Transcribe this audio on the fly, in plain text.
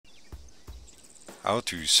How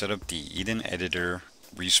to set up the Eden Editor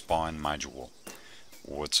respawn module.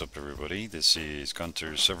 What's up everybody, this is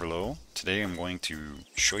Gunter Severlow. Today I'm going to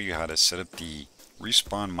show you how to set up the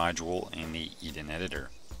respawn module in the Eden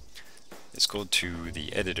Editor. Let's go to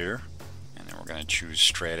the editor and then we're going to choose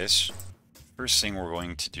Stratus. First thing we're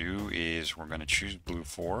going to do is we're going to choose Blue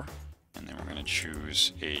 4 and then we're going to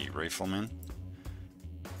choose a Rifleman.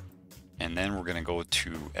 And then we're going to go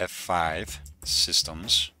to F5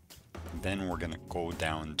 Systems. Then we're going to go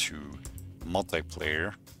down to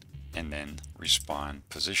multiplayer and then respawn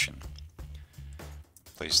position.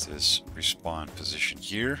 Place this respawn position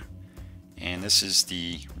here, and this is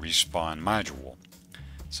the respawn module.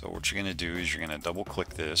 So what you're going to do is you're going to double click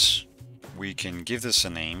this. We can give this a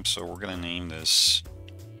name, so we're going to name this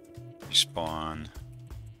respawn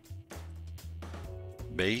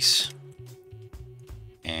base.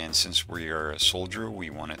 And since we are a soldier, we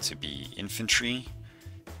want it to be infantry.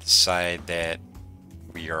 The side that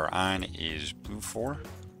we are on is Blue 4,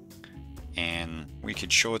 and we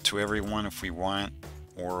could show it to everyone if we want,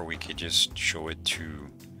 or we could just show it to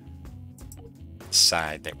the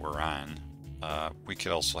side that we're on. We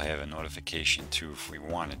could also have a notification too if we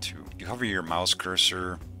wanted to. You hover your mouse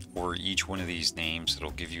cursor over each one of these names, it'll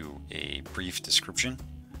give you a brief description.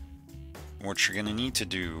 What you're going to need to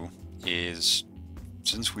do is,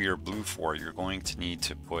 since we are Blue 4, you're going to need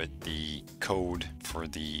to put the code for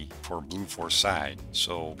Blue 4 side.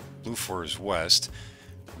 So Blue 4 is west.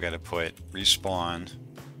 We got to put respawn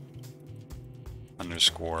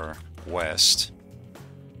underscore west.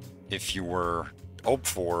 If you were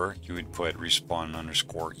opfor, you would put respawn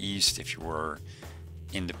underscore east. If you were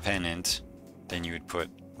independent, then you would put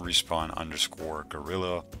respawn underscore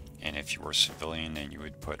guerilla. And if you were civilian, then you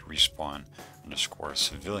would put respawn underscore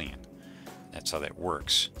civilian. That's how that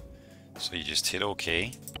works. So you just hit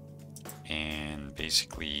OK, and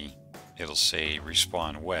basically it'll say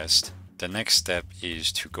respawn west. The next step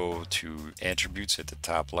is to go to attributes at the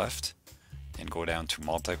top left and go down to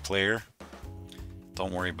multiplayer.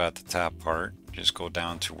 Don't worry about the top part, just go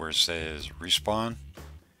down to where it says respawn,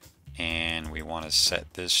 and we want to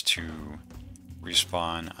set this to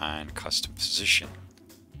respawn on custom position.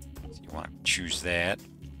 So you want to choose that,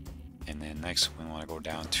 and then next we want to go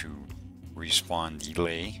down to respawn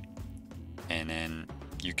delay, and then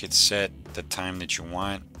you could set the time that you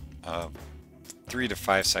want. 3 to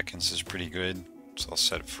 5 seconds is pretty good, so I'll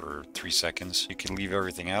set it for 3 seconds. You can leave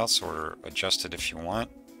everything else or adjust it if you want,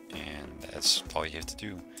 and that's all you have to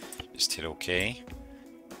do. Just hit OK.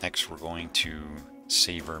 Next we're going to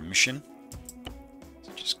save our mission,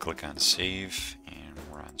 so just click on save, and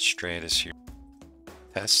we're on Stratus here.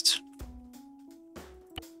 Test.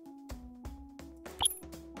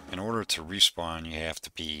 In order to respawn, you have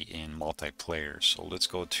to be in multiplayer. So let's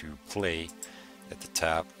go to play at the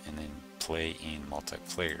top and then play in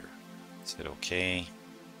multiplayer. Let's hit OK.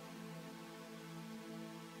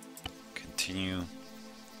 Continue.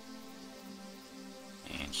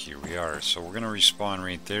 And here we are. So we're going to respawn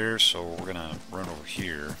right there. So we're going to run over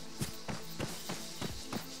here.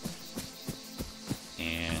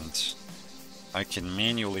 And I can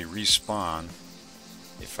manually respawn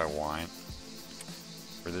if I want.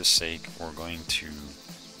 For this sake, we're going to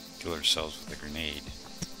kill ourselves with a grenade.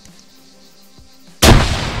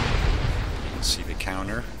 You can see the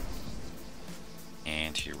counter,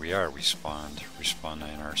 and here we are. We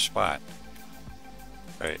respawned in our spot.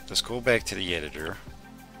 Alright, let's go back to the editor.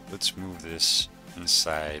 Let's move this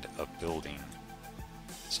inside a building.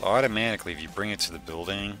 So automatically, if you bring it to the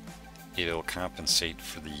building, it'll compensate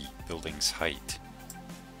for the building's height.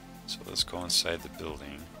 So let's go inside the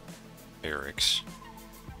building, barracks.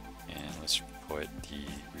 And let's put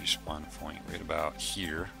the respawn point right about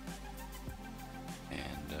here,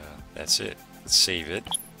 and that's it. Let's save it,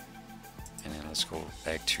 and then let's go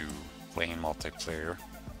back to playing multiplayer.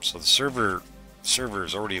 So the server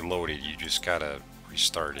is already loaded, you just gotta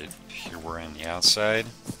restart it. Here we're on the outside.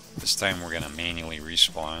 This time we're gonna manually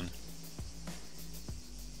respawn.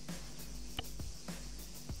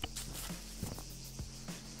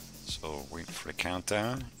 So wait for the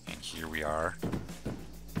countdown, and here we are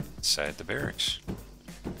inside the barracks.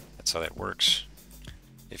 That's how that works.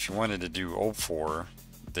 If you wanted to do opfor,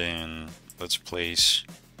 then let's place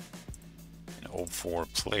an opfor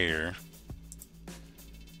player.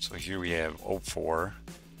 So here we have opfor,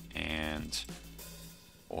 and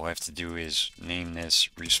what we'll have to do is name this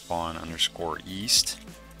respawn underscore east,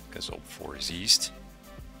 because opfor is east.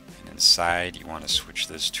 And inside you want to switch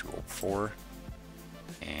this to opfor,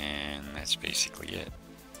 and that's basically it.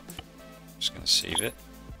 Just gonna save it.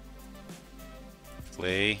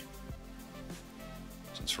 Play.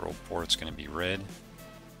 Since for opfor it's going to be red.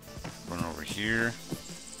 Run over here. here.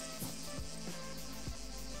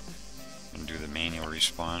 I'm gonna do the manual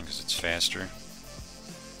respawn because it's faster.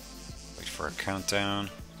 Wait for a countdown,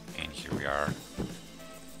 and here we are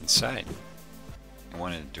inside. I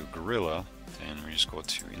wanted to do guerrilla, then we just go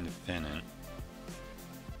to independent,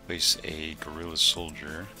 place a guerrilla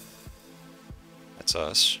soldier, that's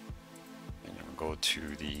us, and then we'll go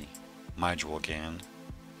to the module again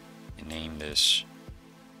and name this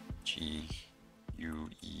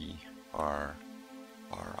Guerilla,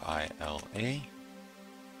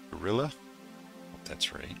 guerrilla, hope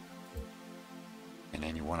that's right. And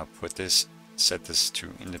then you want to put this, set this to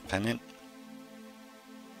independent,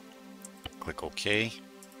 click OK,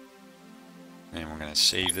 and we're going to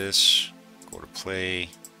save this, go to play,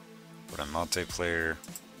 put on multiplayer,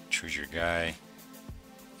 choose your guy,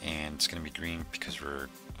 and it's going to be green because we're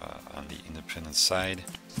on the independent side.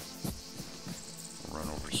 We'll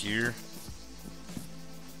run over here,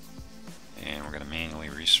 and we're going to manually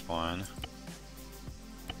respawn.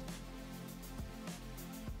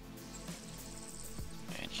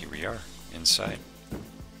 And here we are inside.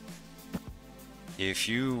 If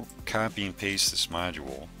you copy and paste this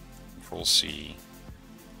module, Control C,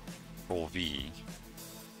 Control V,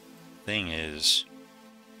 thing is,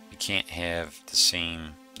 you can't have the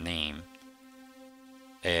same name,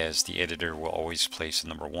 as the editor will always place a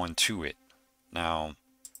number 1 to it. Now,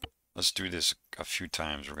 let's do this a few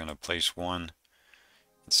times. We're going to place 1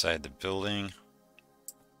 inside the building,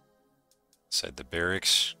 inside the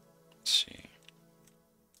barracks. Let's see.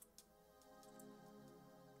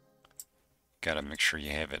 Gotta make sure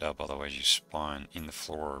you have it up, otherwise you spawn in the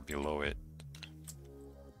floor or below it.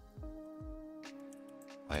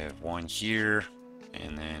 I have 1 here,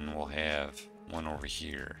 and then we'll have 1 over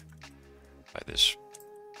here by this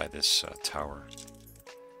tower.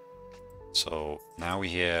 So now we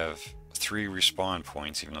have 3 respawn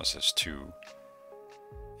points, even though it says 2,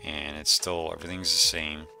 and it's still, everything's the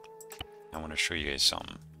same. I want to show you guys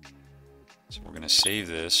something. So we're gonna save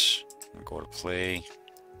this and go to play.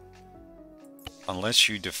 Unless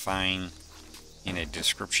you define in a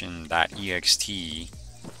description.ext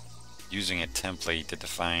using a template to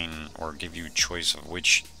define or give you choice of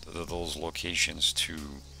which of those locations to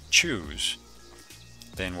choose,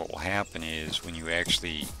 then what will happen is when you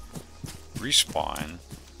actually respawn,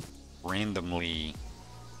 randomly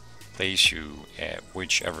place you at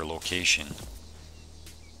whichever location.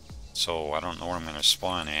 So I don't know where I'm going to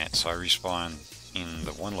spawn at, so I respawn in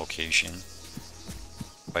the one location.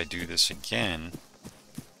 If I do this again,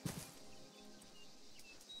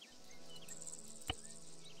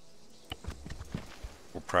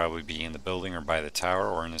 we'll probably be in the building or by the tower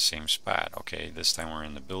or in the same spot. Okay, this time we're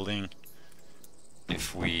in the building.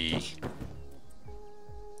 If we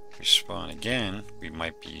respawn again, we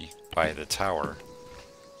might be by the tower.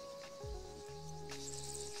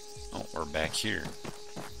 Oh, we're back here.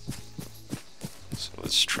 So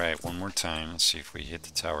let's try it one more time. Let's see if we hit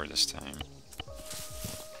the tower this time.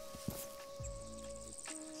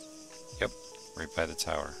 Yep, right by the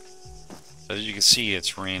tower. So as you can see,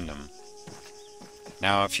 it's random.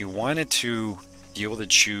 Now, if you wanted to be able to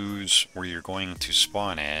choose where you're going to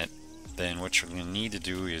spawn at, then what you're going to need to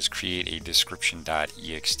do is create a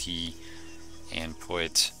description.ext and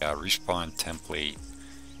put a respawn template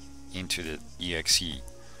into the exe.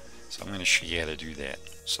 So I'm going to show you how to do that.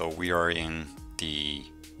 So we are in the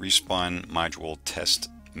respawn module test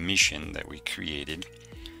mission that we created.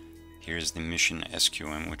 Here's the mission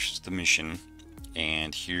SQM, which is the mission,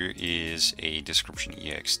 and here is a description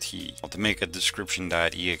ext. To make a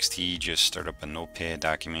description.ext, just start up a notepad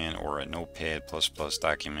document or a notepad++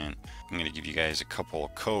 document. I'm going to give you guys a couple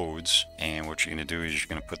of codes, and what you're going to do is you're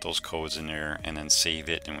going to put those codes in there and then save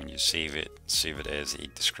it, and when you save it as a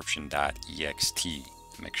description.ext.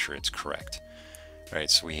 Make sure it's correct. Alright,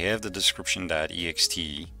 so we have the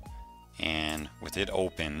description.ext, and with it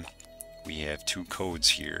open, we have 2 codes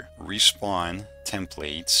here. Respawn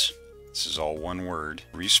templates, this is all one word,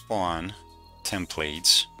 respawn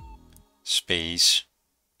templates, space,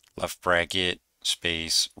 left bracket,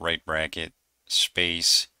 space, right bracket,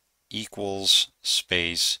 space, equals,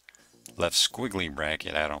 space, left squiggly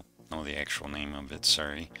bracket, I don't know the actual name of it,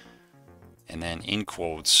 sorry, and then in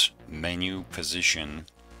quotes, menu position,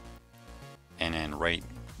 and then right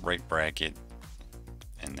bracket,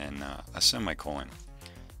 and then a semicolon.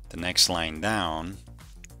 The next line down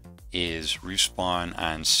is respawn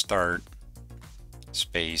on start,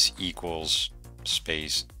 space, equals,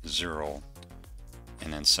 space, 0,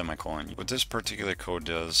 and then semicolon. What this particular code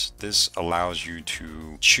does, this allows you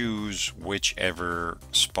to choose whichever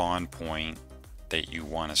spawn point that you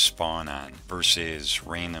want to spawn on versus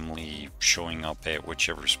randomly showing up at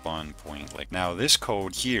whichever spawn point. Like now this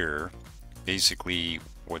code here, basically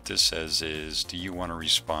what this says is, do you want to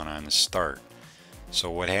respawn on the start? So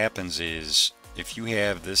what happens is, if you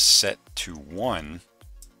have this set to 1,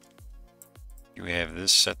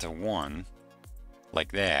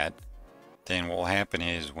 like that, then what will happen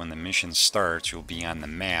is when the mission starts, you'll be on the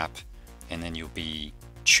map, and then you'll be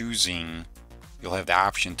choosing, you'll have the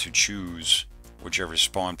option to choose whichever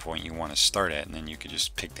spawn point you want to start at, and then you could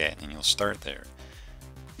just pick that and you'll start there.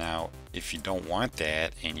 Now if you don't want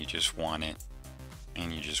that and you just want it,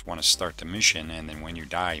 and you just want to start the mission, and then when you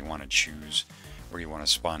die you want to choose where you want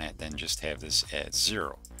to spawn at, then just have this at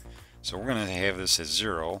 0. So we're going to have this at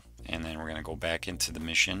 0, and then we're going to go back into the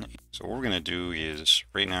mission. So what we're going to do is,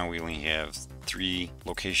 right now we only have 3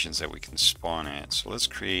 locations that we can spawn at. So let's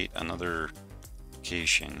create another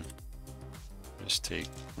location. Just take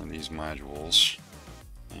one of these modules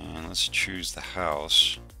and let's choose the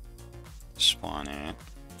house to spawn at.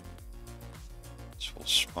 So we'll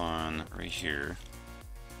spawn right here,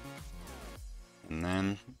 and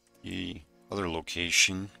then the other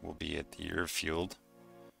location will be at the airfield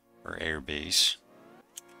or air base.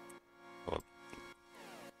 Well,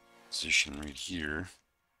 position right here,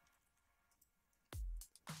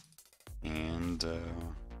 and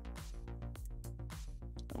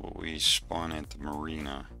we spawn at the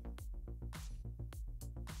marina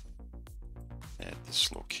at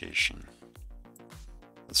this location.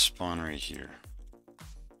 Let's spawn right here.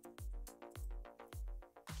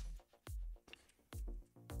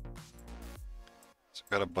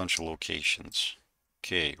 Got a bunch of locations.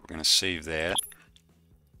 Okay, we're gonna save that.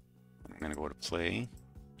 I'm gonna go to play,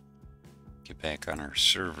 get back on our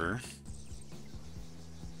server,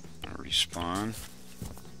 and respawn.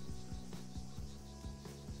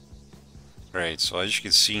 Right, so as you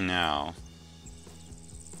can see now,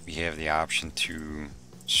 we have the option to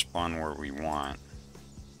spawn where we want.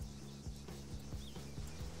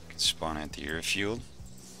 We can spawn at the airfield.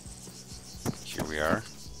 Here we are.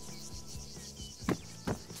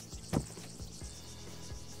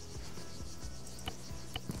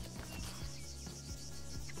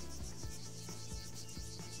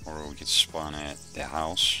 Or we could spawn at the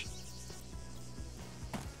house.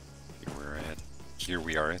 Here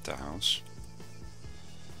we are at the house.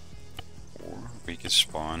 Or we could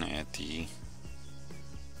spawn at the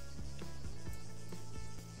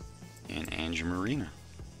engine marina.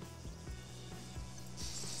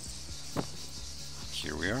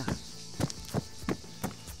 Here we are.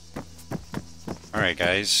 Alright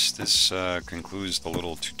guys, this concludes the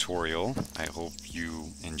little tutorial. I hope you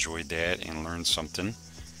enjoyed that and learned something,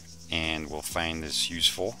 and will find this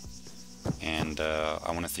useful. And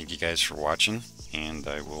I want to thank you guys for watching, and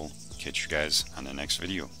I will catch you guys on the next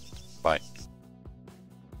video. Bye.